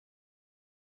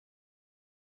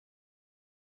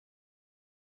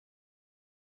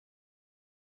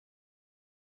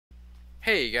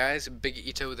Hey guys,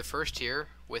 Bigeatothefirst here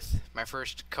with my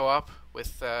first co-op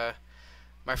with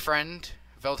my friend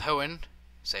Veldhoen.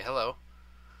 Say hello.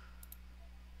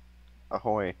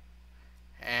 Ahoy.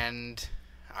 And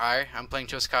I'm playing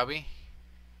Choskabi.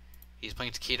 He's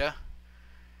playing Takeda.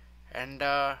 And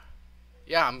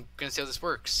yeah, I'm gonna see how this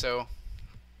works. So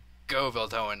go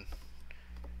Veldhoen.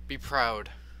 Be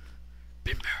proud.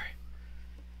 Be merry.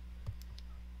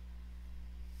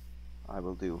 I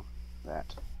will do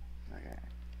that. Okay.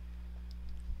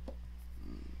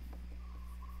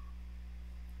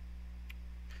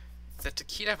 Does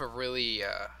Takeda have a really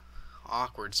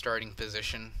awkward starting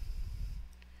position?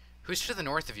 Who's to the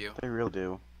north of you? They really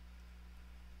do.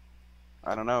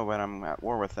 I don't know, but I'm at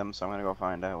war with them, so I'm gonna go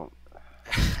find out.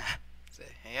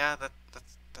 Yeah,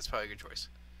 that's probably a good choice.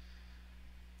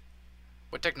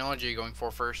 What technology are you going for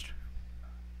first?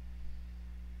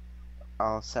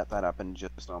 I'll set that up in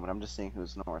just a moment. I'm just seeing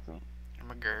who's north of me.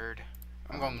 I'm a gird.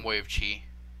 I'm going Wave Chi.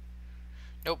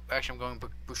 Nope, actually I'm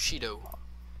going Bushido.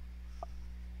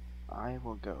 I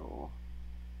will go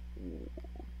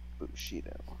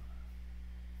Bushido.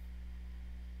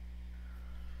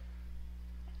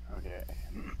 Okay.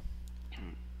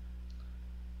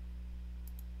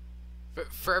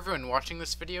 For everyone watching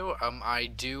this video, I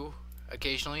do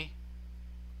occasionally,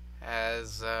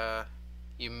 as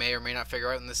you may or may not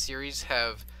figure out in this series,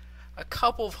 have a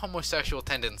couple of homosexual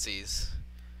tendencies.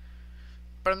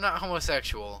 But I'm not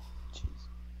homosexual. Jeez.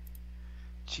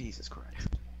 Jesus Christ.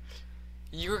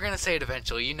 You were gonna say it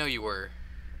eventually, you know you were.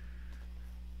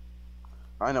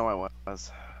 I know I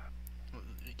was.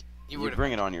 You You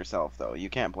bring it on yourself, though. You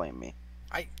can't blame me.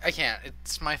 I can't.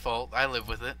 It's my fault. I live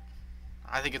with it.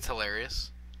 I think it's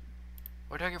hilarious.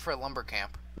 We're talking for a lumber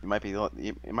camp. You might be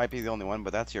the only one,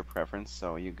 but that's your preference.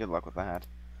 So you good luck with that.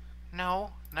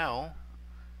 No, no.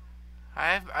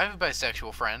 I have a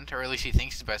bisexual friend, or at least he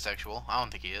thinks he's bisexual. I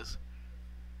don't think he is.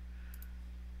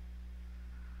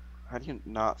 How do you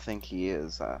not think he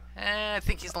is? I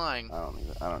think he's lying. I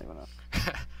don't even know.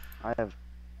 I have.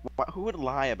 Who would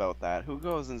lie about that? Who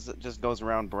goes and just goes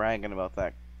around bragging about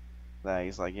that? That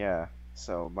he's like, yeah.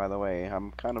 So by the way,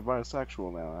 I'm kind of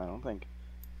bisexual now. I don't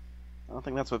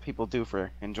think that's what people do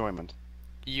for enjoyment.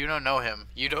 You don't know him.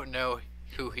 You don't know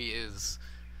who he is.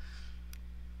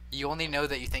 You only know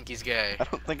that you think he's gay. I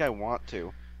don't think I want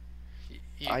to.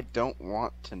 You, I don't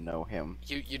want to know him.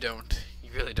 you don't.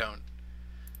 You really don't.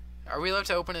 Are we allowed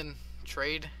to open and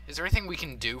trade? Is there anything we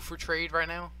can do for trade right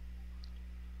now?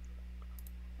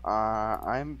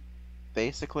 I'm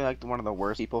basically like one of the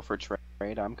worst people for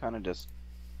trade. I'm kind of just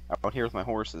out here with my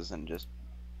horses and just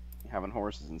having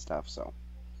horses and stuff. So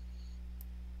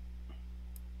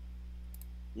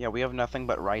yeah, we have nothing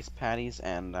but rice paddies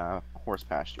and horse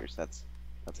pastures. That's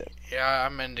it. Yeah,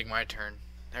 I'm ending my turn.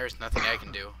 There's nothing I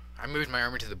can do. I moved my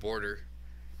army to the border.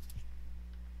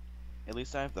 At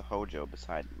least I have the Hojo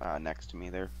beside next to me.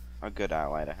 They're a good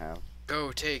ally to have.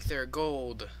 Go take their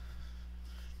gold.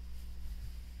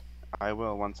 I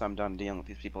will once I'm done dealing with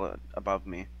these people above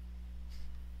me.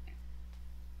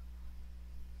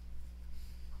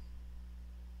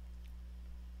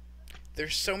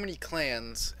 There's so many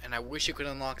clans, and I wish you could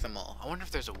unlock them all. I wonder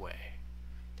if there's a way.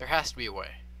 There has to be a way.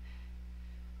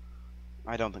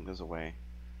 I don't think there's a way.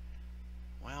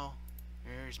 Well,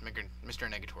 here's Mr.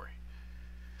 Negatory.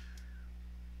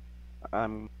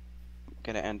 I'm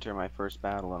gonna enter my first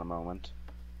battle in a moment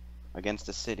against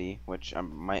a city, which I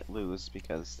might lose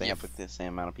because they have the same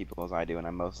amount of people as I do, and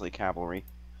I'm mostly cavalry.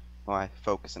 Well, I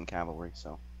focus in cavalry,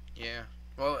 so. Yeah.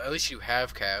 Well, at least you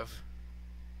have Cav.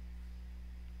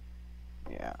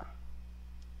 Yeah.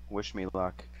 Wish me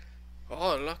luck.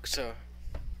 Oh, luck, sir.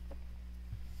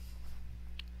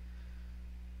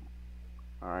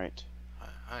 Alright.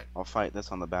 I, I'll fight this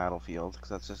on the battlefield, because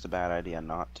that's just a bad idea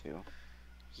not to.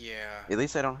 yeah. At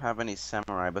least I don't have any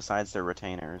samurai besides their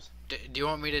retainers. Do you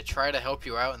want me to try to help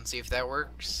you out and see if that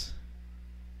works?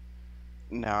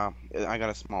 Nah, I got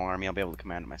a small army. I'll be able to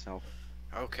command it myself.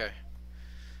 Okay.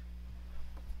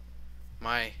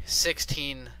 My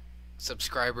 16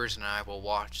 subscribers and I will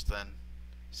watch then.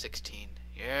 16.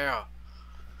 Yeah.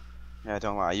 Yeah,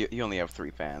 don't lie. You only have 3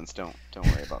 fans. Don't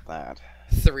worry about that.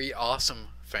 3 awesome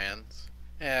fans.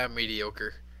 Yeah,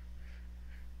 mediocre.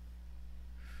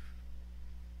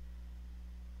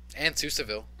 And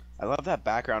Susavile. I love that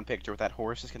background picture with that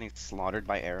horse just getting slaughtered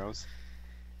by arrows.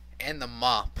 And the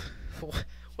mop.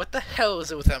 What the hell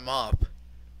is it with that mop?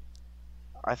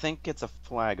 I think it's a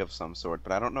flag of some sort,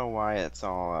 but I don't know why it's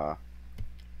all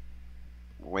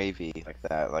wavy like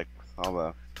that, like with all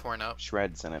the Torn up.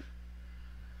 shreds in it.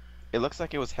 It looks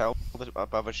like it was held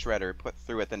above a shredder, put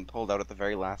through it, then pulled out at the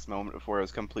very last moment before it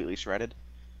was completely shredded.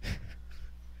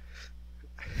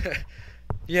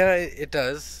 Yeah, it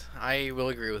does. I will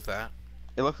agree with that.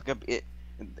 It looks like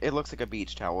it looks like a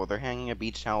beach towel. They're hanging a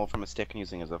beach towel from a stick and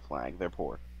using it as a flag. They're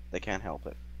poor. They can't help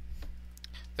it.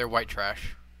 They're white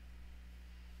trash.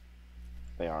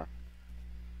 They are.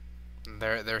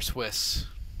 They're Swiss.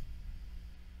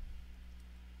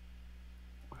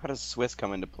 How does Swiss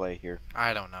come into play here?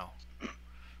 I don't know.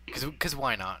 Cause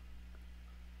why not?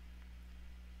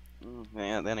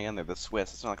 Yeah, then again, they're the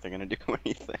Swiss. It's not like they're gonna do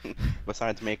anything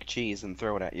besides make cheese and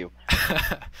throw it at you.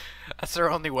 That's their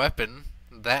only weapon.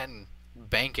 That and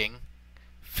banking.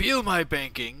 Feel my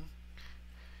banking.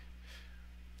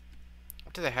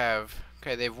 What do they have?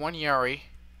 Okay, they have one Yari.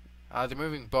 They're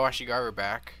moving Bo Ashigaru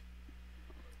back.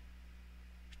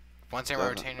 One Samurai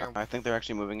Retainer. I think they're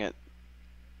actually moving it.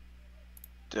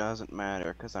 Doesn't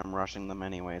matter, because I'm rushing them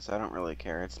anyways. I don't really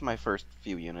care. It's my first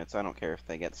few units. I don't care if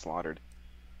they get slaughtered.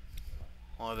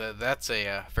 Well, that's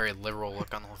a very liberal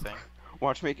look on the whole thing.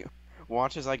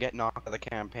 Watch as I get knocked out of the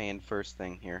campaign first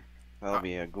thing here. That'll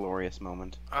be a glorious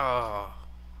moment. Oh,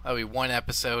 that'll be one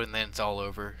episode and then it's all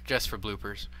over, just for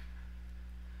bloopers.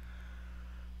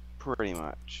 Pretty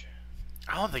much.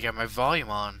 I don't think I have my volume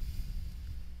on.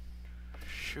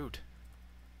 Shoot.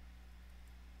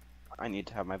 I need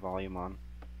to have my volume on.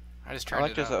 I just I turned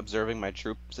like it just up. observing my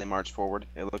troops as they march forward.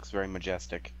 It looks very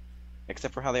majestic.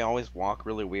 Except for how they always walk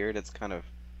really weird. It's kind of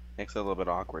makes it a little bit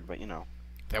awkward, but you know.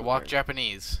 They walk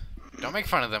Japanese. Don't make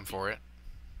fun of them for it.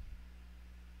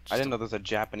 I didn't know there's a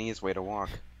Japanese way to walk.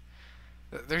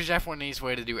 There's a Japanese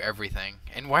way to do everything.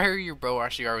 And why are your Bo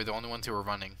Ashigaru the only ones who are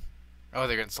running? Oh,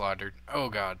 they're getting slaughtered. Oh,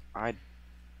 God.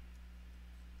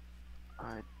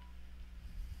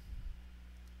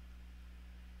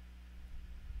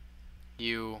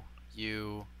 You.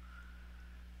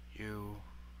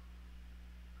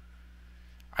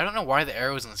 I don't know why the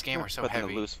arrows in this game are so put in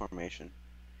heavy. a loose formation.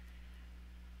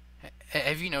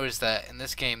 Have you noticed that in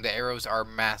this game the arrows are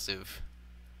massive?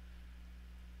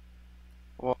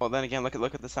 Well, then again, look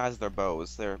at the size of their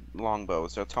bows. They're long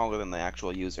bows. They're taller than the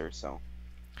actual user, so.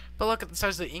 But look at the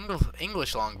size of the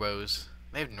English longbows.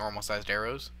 They have normal-sized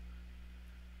arrows.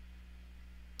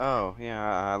 Oh,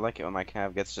 yeah, I like it when my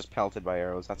cav gets just pelted by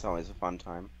arrows. That's always a fun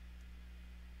time.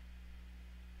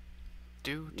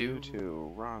 You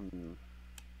two, run.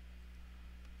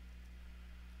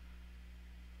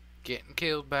 Getting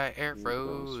killed by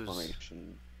arrows.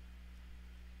 Formation.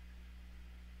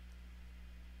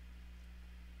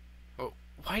 Oh,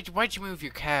 why'd you move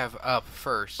your cav up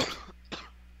first?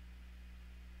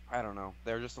 I don't know.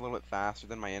 They're just a little bit faster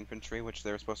than my infantry, which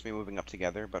they were supposed to be moving up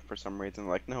together, but for some reason,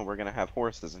 like, no, we're gonna have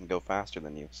horses and go faster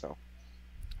than you, so.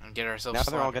 And get ourselves now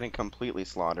slaughtered. they're all getting completely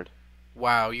slaughtered.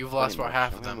 Wow, you've lost about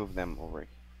half of them. Move them over.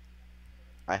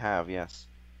 I have, yes.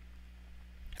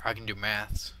 I can do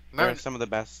maths. They're some of the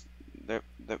best. They're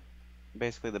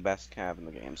basically the best cav in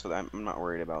the game, so I'm not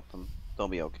worried about them. They'll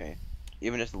be okay.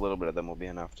 Even just a little bit of them will be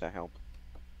enough to help.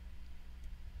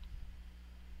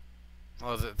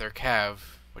 Well, they're cav,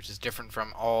 which is different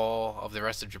from all of the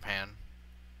rest of Japan.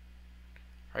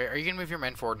 Are you gonna move your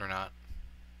men forward or not?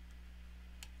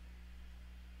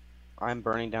 I'm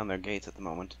burning down their gates at the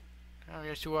moment. Oh,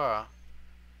 yes you are.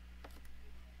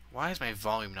 Why is my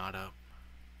volume not up?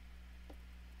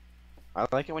 I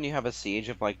like it when you have a siege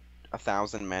of like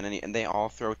 1,000 men and they all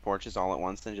throw torches all at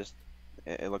once and just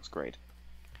it looks great.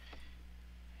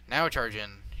 Now charge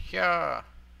in. Yeah.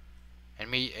 And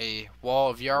meet a wall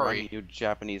of Yari. Run, you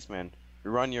Japanese men.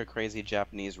 Run your crazy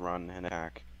Japanese run and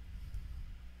attack.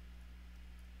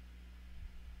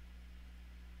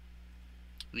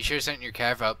 You should have sent your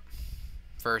cav up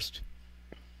first.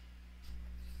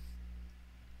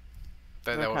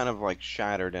 They're kind of like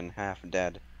shattered and half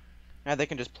dead. Yeah, they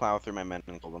can just plow through my men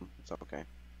and kill them. It's okay.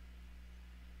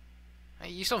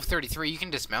 Hey, you still have 33. You can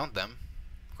dismount them.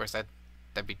 Of course, that'd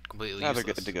be completely useless.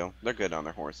 They're good to go. They're good on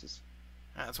their horses.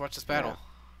 Right, let's watch this battle. Yeah.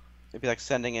 It'd be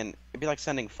like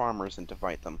sending farmers in to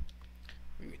fight them.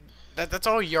 That's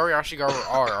all Yari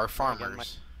Ashigaru are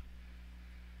farmers.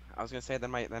 I was gonna say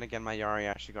then again my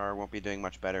Yari Ashigaru won't be doing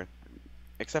much better.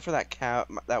 Except for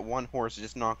that one horse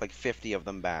just knocked like 50 of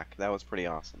them back. That was pretty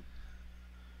awesome.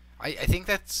 I think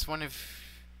that's one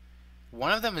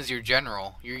of them is your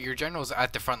general. Your general's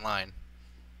at the front line.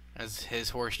 As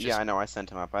his horse just... Yeah, I know, I sent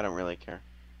him up. I don't really care.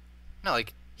 No,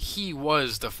 like, he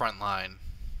was the front line.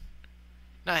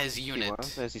 Not his unit. He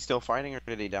was? Is he still fighting or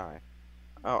did he die?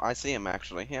 Oh, I see him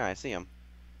actually. Yeah, I see him.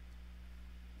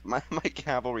 My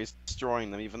cavalry's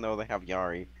destroying them even though they have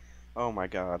Yari. Oh my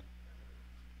god.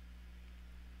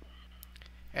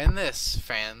 And this,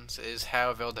 fans, is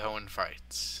how Veldhoen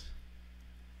fights.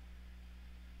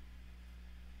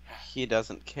 He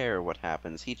doesn't care what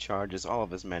happens. He charges all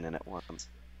of his men in at once.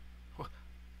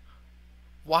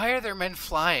 Why are there men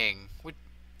flying? What?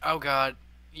 Oh god,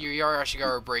 your Yara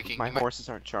Ashigaru are breaking. My horses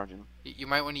aren't charging. You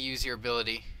might want to use your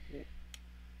ability.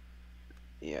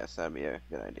 Yes, that'd be a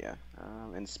good idea.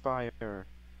 Inspire.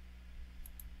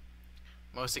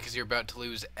 Mostly because you're about to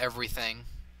lose everything.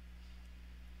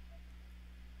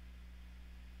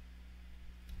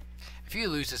 If you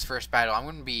lose this first battle, I'm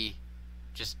going to be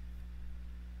just...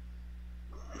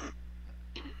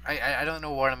 I don't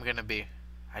know what I'm going to be.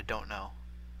 I don't know.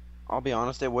 I'll be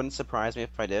honest, it wouldn't surprise me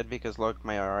if I did, because look,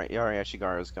 my Yari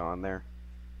Ashigaru's gone. They're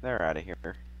out of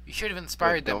here. You should have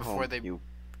inspired them before they...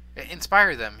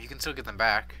 Inspire them. You can still get them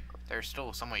back. They're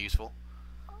still somewhat useful.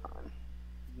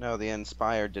 No, the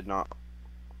Inspire did not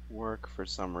work for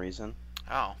some reason.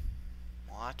 Oh.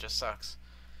 Well, that just sucks.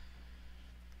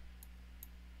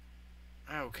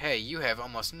 Okay, you have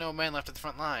almost no men left at the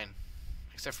front line.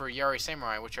 Except for Yari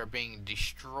Samurai, which are being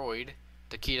destroyed.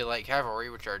 Takeda Light Cavalry,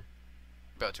 which are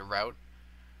about to rout.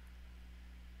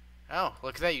 Oh,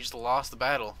 look at that, you just lost the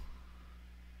battle.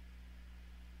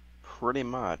 Pretty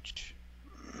much.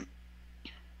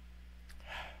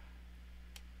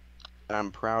 I'm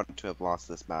proud to have lost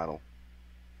this battle.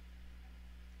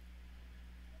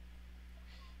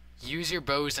 Use your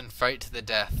bows and fight to the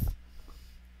death.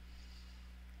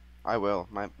 I will.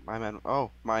 My men.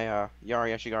 Oh, my Yari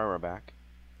Ashigaru are back.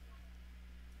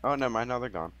 Oh, never mind. No, they're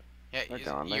gone. Yeah, they're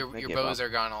gone. Your they bows up. are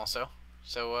gone also.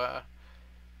 So,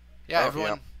 yeah,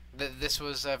 everyone. Yeah. This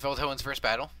was Veldhoen's first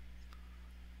battle.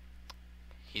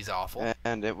 He's awful.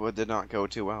 And it did not go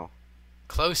too well.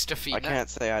 Close to defeat. I can't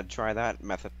say I'd try that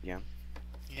method again.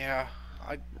 Yeah,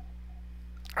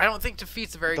 I don't think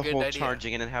defeat's a very good idea. The whole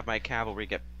charging in and have my cavalry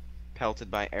get pelted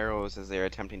by arrows as they're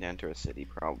attempting to enter a city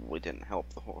probably didn't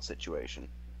help the whole situation.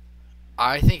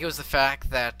 I think it was the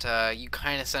fact that you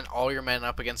kind of sent all your men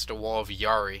up against a wall of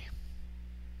Yari.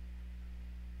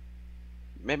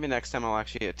 Maybe next time I'll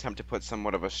actually attempt to put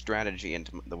somewhat of a strategy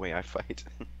into the way I fight.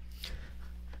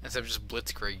 Instead of just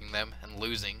blitzkrieging them and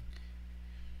losing.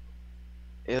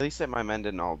 At least that my men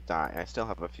didn't all die. I still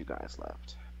have a few guys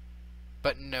left.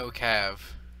 But no Cav.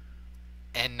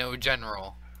 And no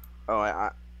General. Oh,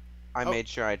 I made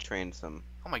sure I trained some.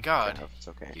 Oh my god. It's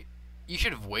okay. You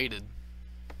should have waited.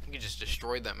 You could just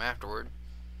destroyed them afterward.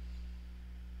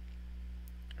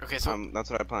 Okay, so... that's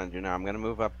what I plan to do now. I'm going to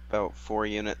move up about 4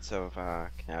 units of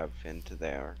Cav into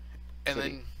there.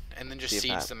 And then just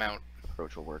siege them out.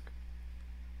 Approach will work.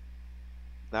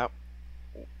 That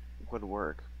would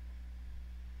work.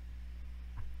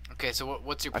 Okay, so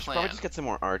what's your I plan? should probably just get some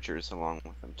more archers along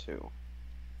with them too.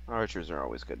 Archers are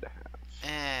always good to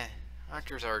have.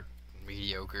 Archers are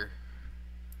mediocre.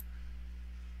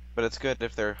 But it's good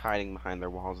if they're hiding behind their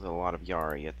walls with a lot of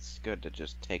Yari. It's good to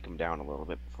just take them down a little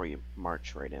bit before you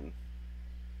march right in.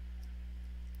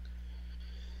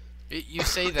 You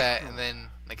say that, and then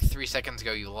like 3 seconds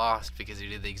ago you lost because you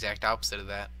did the exact opposite of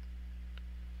that.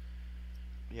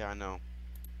 Yeah, I know.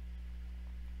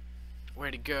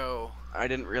 Way to go. I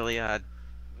didn't really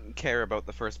care about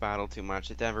the first battle too much.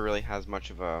 It never really has much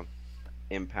of a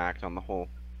impact on the whole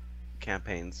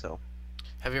campaign, so.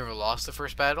 Have you ever lost the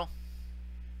first battle?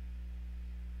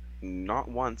 Not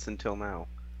once until now,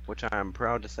 which I'm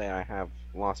proud to say I have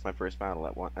lost my first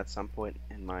battle at some point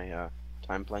in my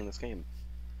time playing this game.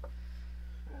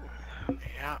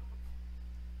 Yeah.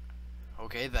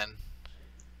 Okay then.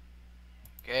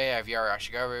 Okay, I have Yara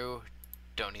Ashigaru.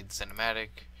 Don't need the cinematic.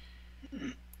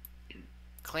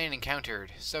 Clan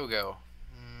encountered. Sogo.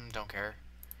 Don't care.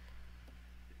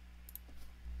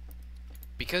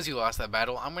 Because you lost that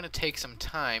battle, I'm going to take some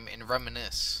time and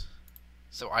reminisce.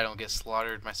 So I don't get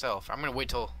slaughtered myself. I'm going to wait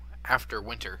till after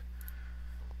winter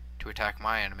to attack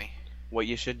my enemy. What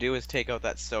you should do is take out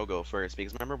that Sogo first,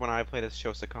 because remember when I played as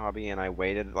Shosakabe and I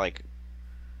waited like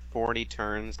 40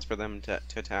 turns for them to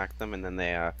attack them, and then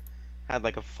they had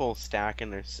like a full stack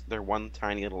in their one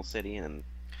tiny little city, and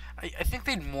I think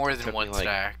they'd more than one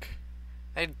stack.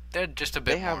 They're just a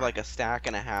bit more. They have like a stack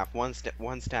and a half, one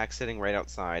stack sitting right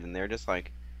outside, and they're just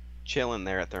like chilling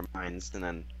there at their mines, and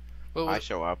then I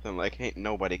show up and like, ain't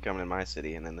nobody coming in my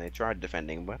city, and then they tried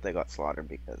defending, but they got slaughtered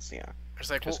because, yeah, it's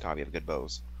like, just copy of good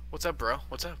bows. What's up, bro?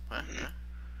 What's up?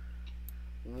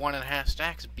 1.5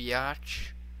 stacks,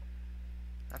 biatch.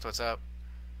 That's what's up.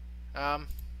 How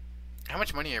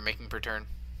much money are you making per turn?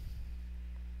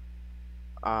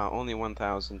 Only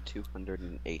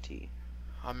 1,280.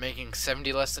 I'm making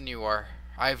 70 less than you are.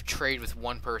 I have trade with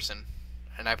one person,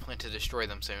 and I plan to destroy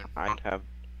them soon.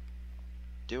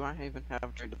 Do I even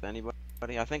have trade with anybody?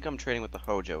 I think I'm trading with the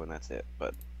Hojo, and that's it.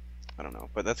 But I don't know.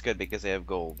 But that's good because they have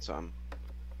gold, so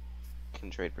can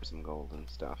trade for some gold and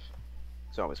stuff.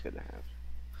 It's always good to have.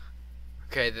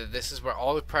 Okay, this is what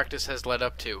all the practice has led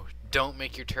up to. Don't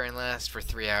make your turn last for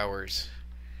 3 hours.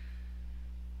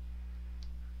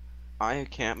 I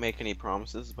can't make any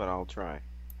promises, but I'll try.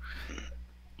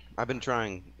 I've been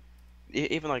trying.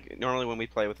 Even like normally when we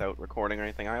play without recording or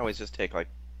anything, I always just take like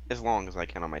as long as I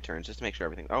can on my turns just to make sure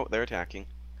everything. Oh, they're attacking,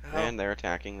 Oh. and they're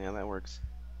attacking. Yeah, that works.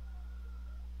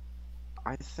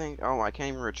 I think. Oh, I can't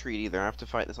even retreat either. I have to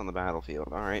fight this on the battlefield.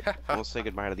 All right, we'll say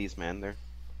goodbye to these men.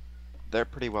 They're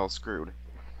pretty well screwed.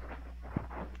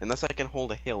 Unless I can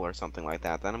hold a hill or something like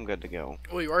that, then I'm good to go.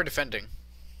 Well, you are defending.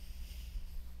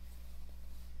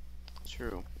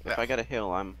 True. If That, I get a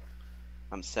hill, I'm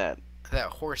set. that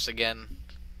horse again.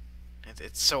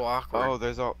 It's so awkward. Oh,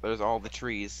 there's all the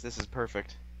trees. This is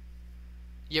perfect.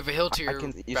 You have a hill to I your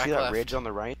can. You back see that left. ridge on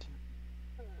the right?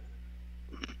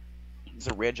 There's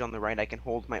a ridge on the right. I can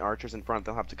hold my archers in front.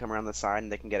 They'll have to come around the side,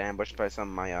 and they can get ambushed by some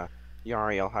of my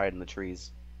Yari. I'll hide in the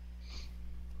trees.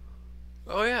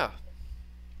 Oh yeah.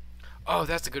 Oh,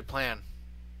 that's a good plan.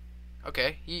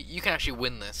 Okay, you can actually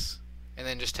win this, and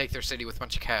then just take their city with a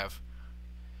bunch of cav.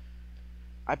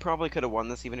 I probably could have won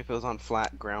this even if it was on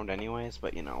flat ground, anyways.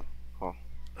 But you know, well,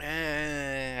 I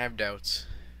have doubts,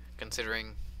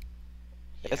 considering.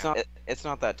 Yeah. it's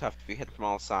not that tough if you hit from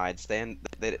all sides.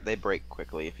 They break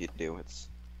quickly if you do. It's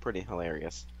pretty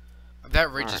hilarious.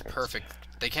 That ridge is Alright, perfect.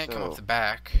 They can't come up so- the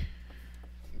back.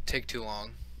 It'd take too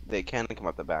long. They can come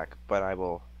up the back, but I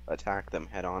will attack them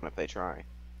head on if they try.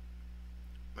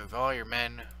 Move all your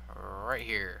men right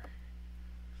here.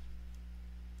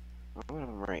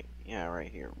 Right, yeah, right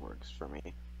here works for me.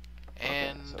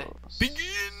 And Okay, so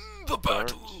begin the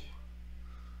battle!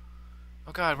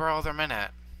 Oh god, where are all their men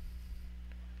at?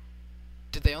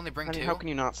 Did they only bring two? How can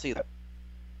you not see that?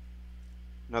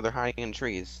 No, they're hiding in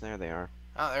trees. There they are.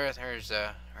 Oh,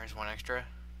 there's one extra.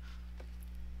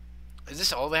 Is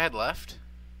this all they had left?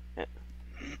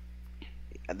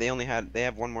 They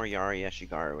have one more Yari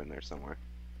Yashigaru in there somewhere.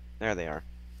 There they are.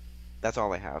 That's all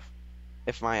they have.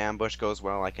 If my ambush goes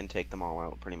well, I can take them all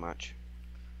out pretty much.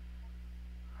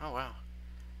 Oh wow.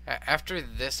 After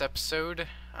this episode,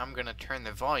 I'm gonna turn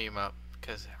the volume up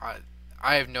because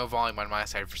I have no volume on my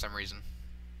side for some reason.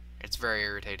 It's very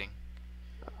irritating.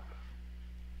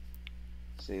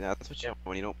 See, that's what you have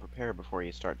when you don't prepare before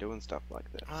you start doing stuff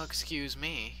like this. Well, excuse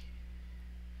me.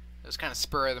 It was kind of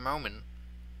spur of the moment.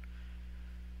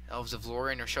 Elves of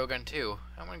Lorien or Shogun 2?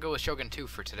 I'm gonna go with Shogun 2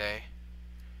 for today.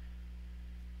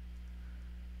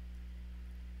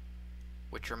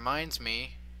 Which reminds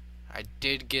me, I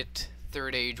did get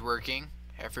Third Age working,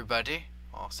 everybody,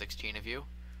 all 16 of you.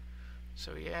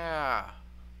 So yeah.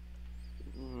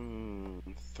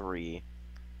 3.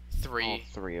 3. All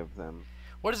 3 of them.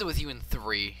 What is it with you in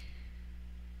 3?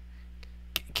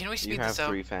 Can we speed You have this up?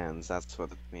 3 fans. That's what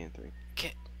me and 3.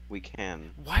 Can, We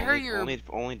can. Why are your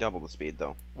only double the speed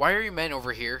though? Why are your men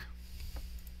over here?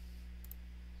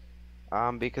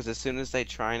 Because as soon as they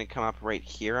try and come up right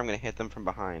here, I'm gonna hit them from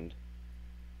behind.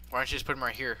 Why don't you just put them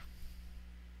right here?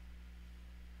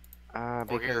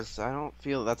 Because I don't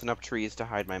feel that's enough trees to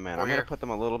hide my men. Or I'm here. gonna put them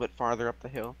a little bit farther up the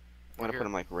hill. I'm Or gonna here. put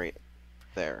them like right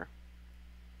there.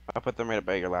 I'll put them right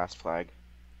by your last flag.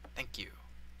 Thank you.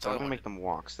 That's So all I'm I gonna wanted. make them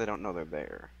walk so they don't know they're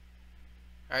there.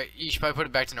 Alright, you should probably put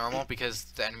it back to normal because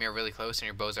the enemy are really close and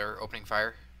your bows are opening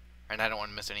fire. And I don't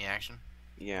want to miss any action.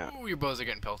 Yeah. Ooh, your bows are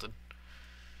getting pelted.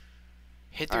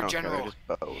 Hit I their don't care, they're general. just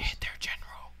bows. Hit their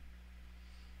general.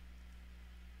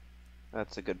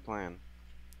 That's a good plan.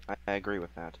 I agree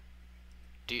with that.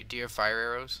 Do you have fire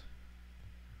arrows?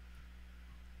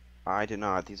 I do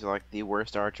not. These are like the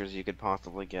worst archers you could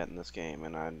possibly get in this game,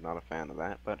 and I'm not a fan of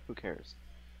that, but who cares?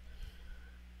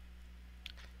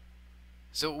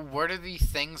 So what are the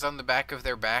things on the back of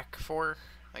their back for?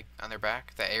 Like on their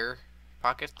back? The air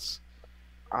pockets?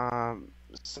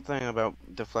 Something about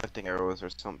deflecting arrows or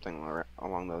something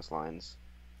along those lines.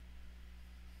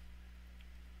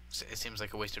 It seems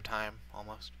like a waste of time,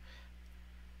 almost.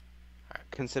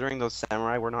 Considering those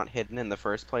samurai were not hidden in the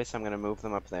first place, I'm gonna move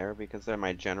them up there because they're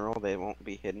my general. They won't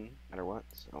be hidden no matter what.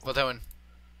 So. Veldhoen.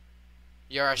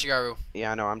 Yarashigaru.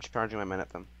 Yeah, no, I'm charging my men at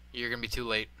them. You're gonna be too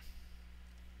late.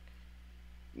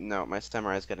 No, my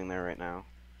samurai's getting there right now.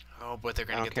 Oh, but they're I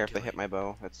gonna don't get care there if they too hit my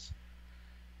bow. It's.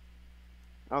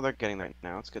 Oh, they're getting there right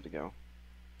now. It's good to go. late.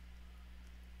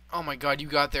 Oh my god, you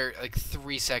got there like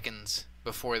 3 seconds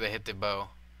before they hit the bow.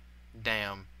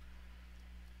 Damn.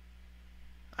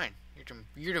 Fine.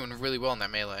 You're doing really well in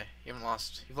that melee. You've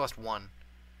lost 1.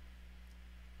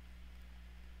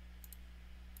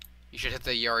 You should hit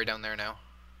the Yari down there now.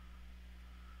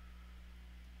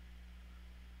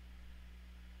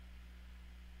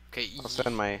 Okay, I'll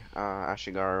send my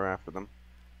Ashigaru after them.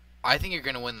 I think you're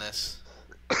gonna win this.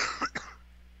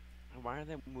 Why are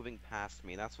they moving past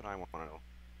me? That's what I want to know.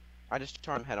 I just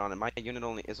charged them head on, and my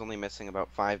unit is only missing about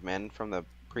 5 men from the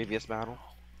previous battle.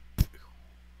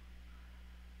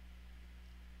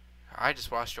 I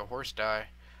just watched a horse die.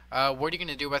 What are you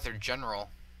gonna do about their general?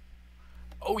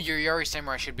 Oh, your Yari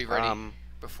Samurai should be ready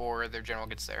before their general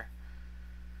gets there.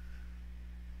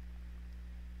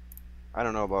 I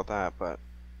don't know about that, but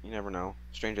you never know.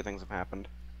 Stranger things have happened.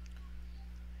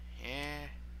 Yeah.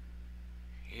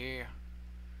 Yeah.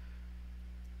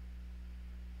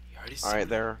 Alright,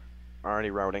 they're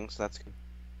already routing, so that's good.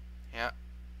 Yeah.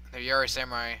 Their Yari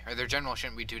Samurai, or their general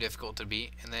shouldn't be too difficult to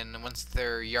beat. And then once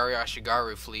their Yari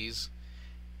Ashigaru flees,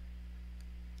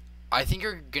 I think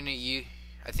you're gonna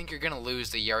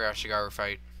lose the Yari Ashigaru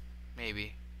fight.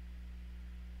 Maybe.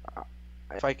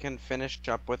 If I can finish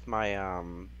up with my,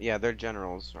 yeah, their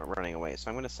generals are running away, so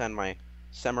I'm gonna send my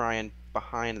samurai in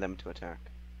behind them to attack.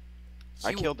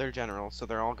 I killed their general, so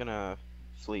they're all gonna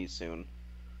flee soon.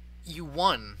 You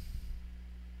won.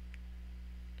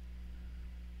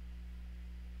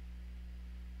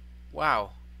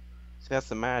 Wow. See, that's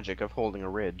the magic of holding a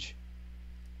ridge.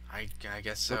 I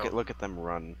guess so. Look at them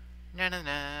run. Na na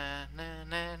na na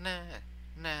na na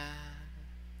na.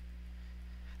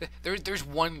 There's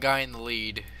one guy in the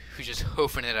lead who's just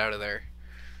hoofing it out of there.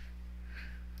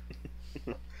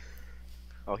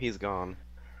 Oh, he's gone.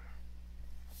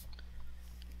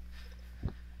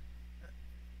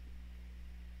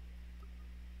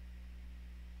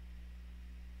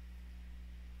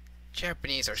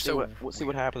 Japanese are We'll see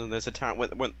what happens when there's a time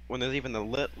when there's even the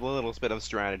littlest bit of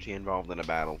strategy involved in a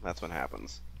battle. That's what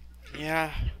happens.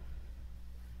 Yeah.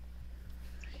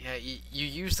 Yeah, you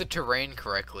use the terrain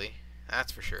correctly.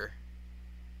 That's for sure.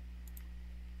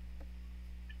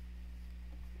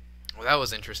 Well, that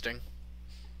was interesting.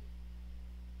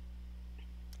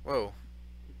 Whoa.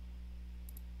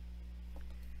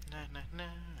 Na na na.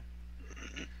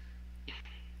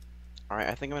 Alright,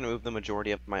 I think I'm gonna move the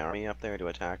majority of my army up there to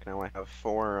attack. Now I have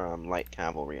 4 light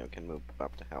cavalry who can move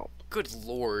up to help. Good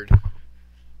lord. I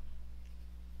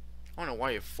don't know why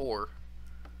you have 4.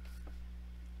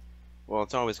 Well,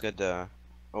 it's always good to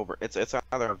It's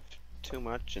either have too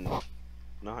much and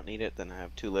not need it than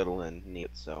have too little and need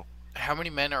it. So. How many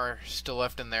men are still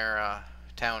left in their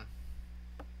town?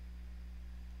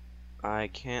 I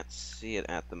can't see it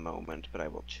at the moment, but I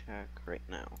will check right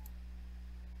now.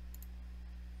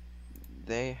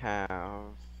 They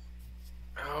have.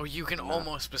 Oh, you can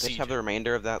almost besiege. They have the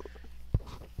remainder of that.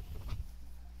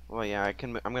 Well, yeah,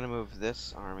 I'm gonna move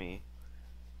this army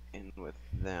in with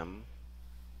them,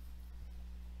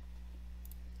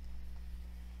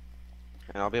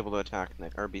 and I'll be able to attack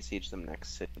or besiege them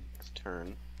next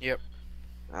turn. Yep.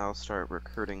 I'll start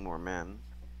recruiting more men.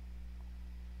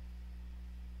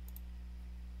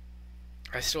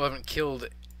 I still haven't killed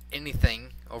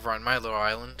anything over on my little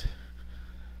island.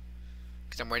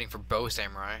 Because I'm waiting for bow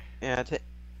samurai. Yeah,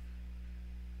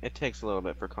 it takes a little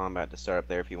bit for combat to start up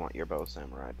there if you want your bow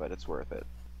samurai, but it's worth it.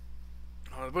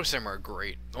 Oh, the bow samurai are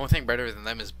great. The only thing better than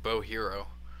them is bow hero.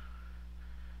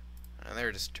 And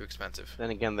they're just too expensive. Then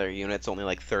again, their unit's only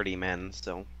like 30 men,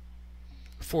 so...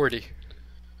 40.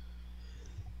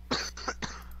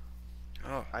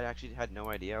 Oh. I actually had no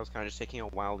idea. I was kind of just taking a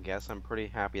wild guess. I'm pretty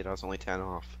happy that I was only 10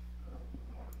 off.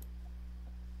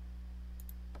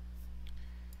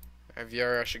 I have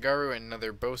Yara Ashigaru and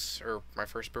another bow, or my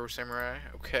first bow samurai.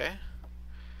 Okay.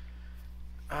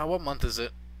 What month is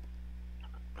it?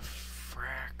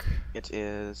 Frack. It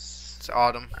is... It's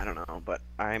autumn. I don't know, but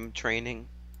I'm training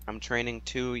 2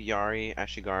 Yari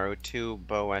Ashigaru, 2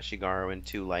 bow Ashigaru, and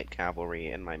 2 light cavalry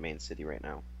in my main city right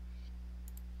now.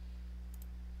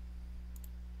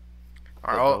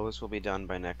 The bows will be done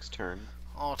by next turn.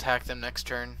 I'll attack them next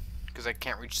turn, because I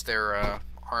can't reach their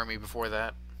army before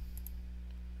that.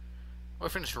 Oh, I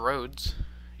finished roads.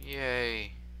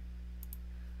 Yay.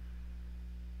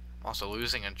 I'm also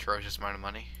losing an atrocious amount of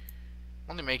money.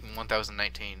 I'm only making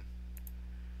 1,019.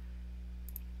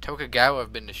 Tokugawa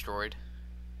have been destroyed.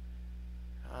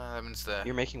 That means the...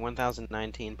 You're making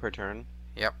 1,019 per turn?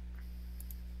 Yep.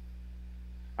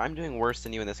 I'm doing worse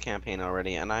than you in this campaign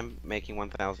already, and I'm making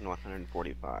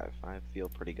 1,145. I feel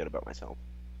pretty good about myself.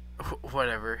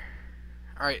 Whatever.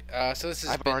 Alright, so this is.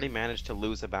 I've already managed to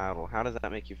lose a battle. How does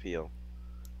that make you feel?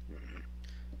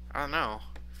 I don't know.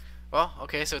 Well,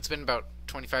 okay, so it's been about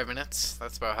 25 minutes.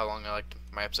 That's about how long I like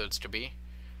my episodes to be.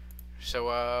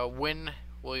 So, when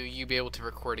will you be able to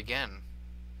record again?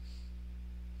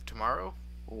 Tomorrow?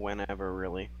 Whenever,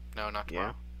 really. No, not tomorrow.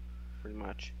 Yeah, pretty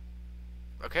much.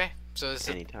 Okay, so this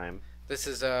Anytime. This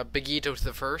is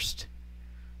Bigeatothefirst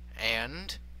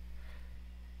and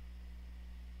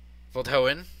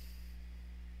Veldhoen.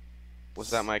 Was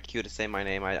that my cue to say my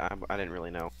name? I didn't really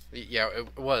know. Yeah,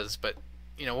 it was, but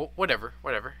you know, whatever.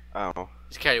 Oh,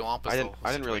 It's cattywampus.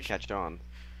 I didn't really catch on.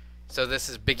 So this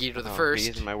is Bigeatothefirst. You're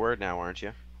using my word now, aren't you?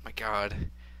 Oh my god.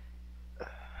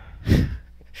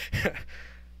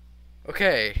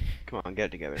 Okay. Come on, get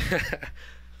it together.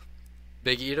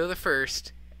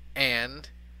 Bigeatothefirst and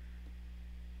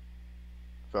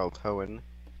Veldhoen.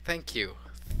 thank you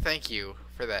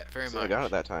for that very So much. I got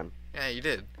it that time. Yeah, you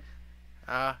did.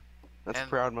 That's a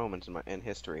proud moment in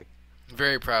history.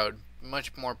 Very proud.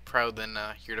 Much more proud than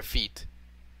your defeat,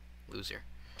 loser.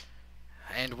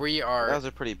 And we are. That was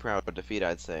a pretty proud defeat,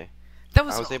 I'd say. That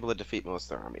was. I was able to defeat most of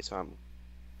their army, so I'm.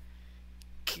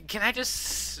 Can I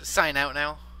just sign out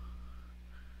now?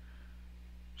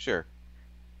 Sure.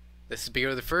 This is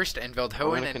Bigeatothefirst and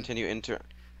Veldhoen. I'm gonna continue I'm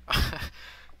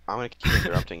gonna keep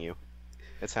interrupting you.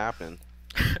 It's happening.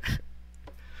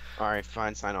 Alright,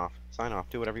 fine, sign off. Sign off,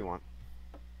 do whatever you want.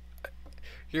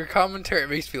 Your commentary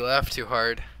makes me laugh too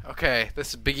hard. Okay,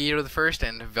 this is Bigeatothefirst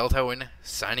and Veldhoen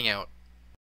signing out.